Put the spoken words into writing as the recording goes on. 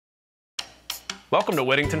Welcome to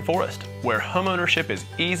Whittington Forest, where homeownership is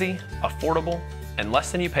easy, affordable, and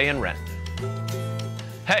less than you pay in rent.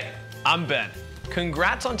 Hey, I'm Ben.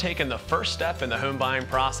 Congrats on taking the first step in the home buying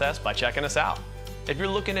process by checking us out. If you're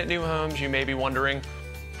looking at new homes, you may be wondering,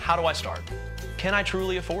 how do I start? Can I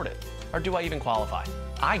truly afford it? Or do I even qualify?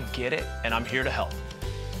 I get it, and I'm here to help.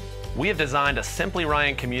 We have designed a Simply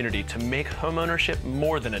Ryan community to make homeownership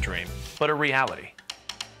more than a dream, but a reality.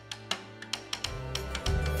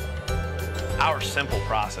 Our simple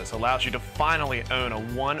process allows you to finally own a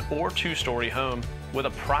 1 or 2 story home with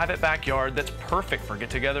a private backyard that's perfect for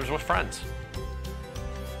get-togethers with friends.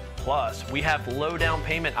 Plus, we have low down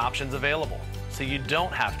payment options available, so you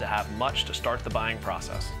don't have to have much to start the buying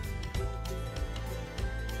process.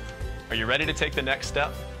 Are you ready to take the next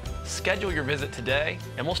step? Schedule your visit today,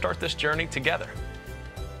 and we'll start this journey together.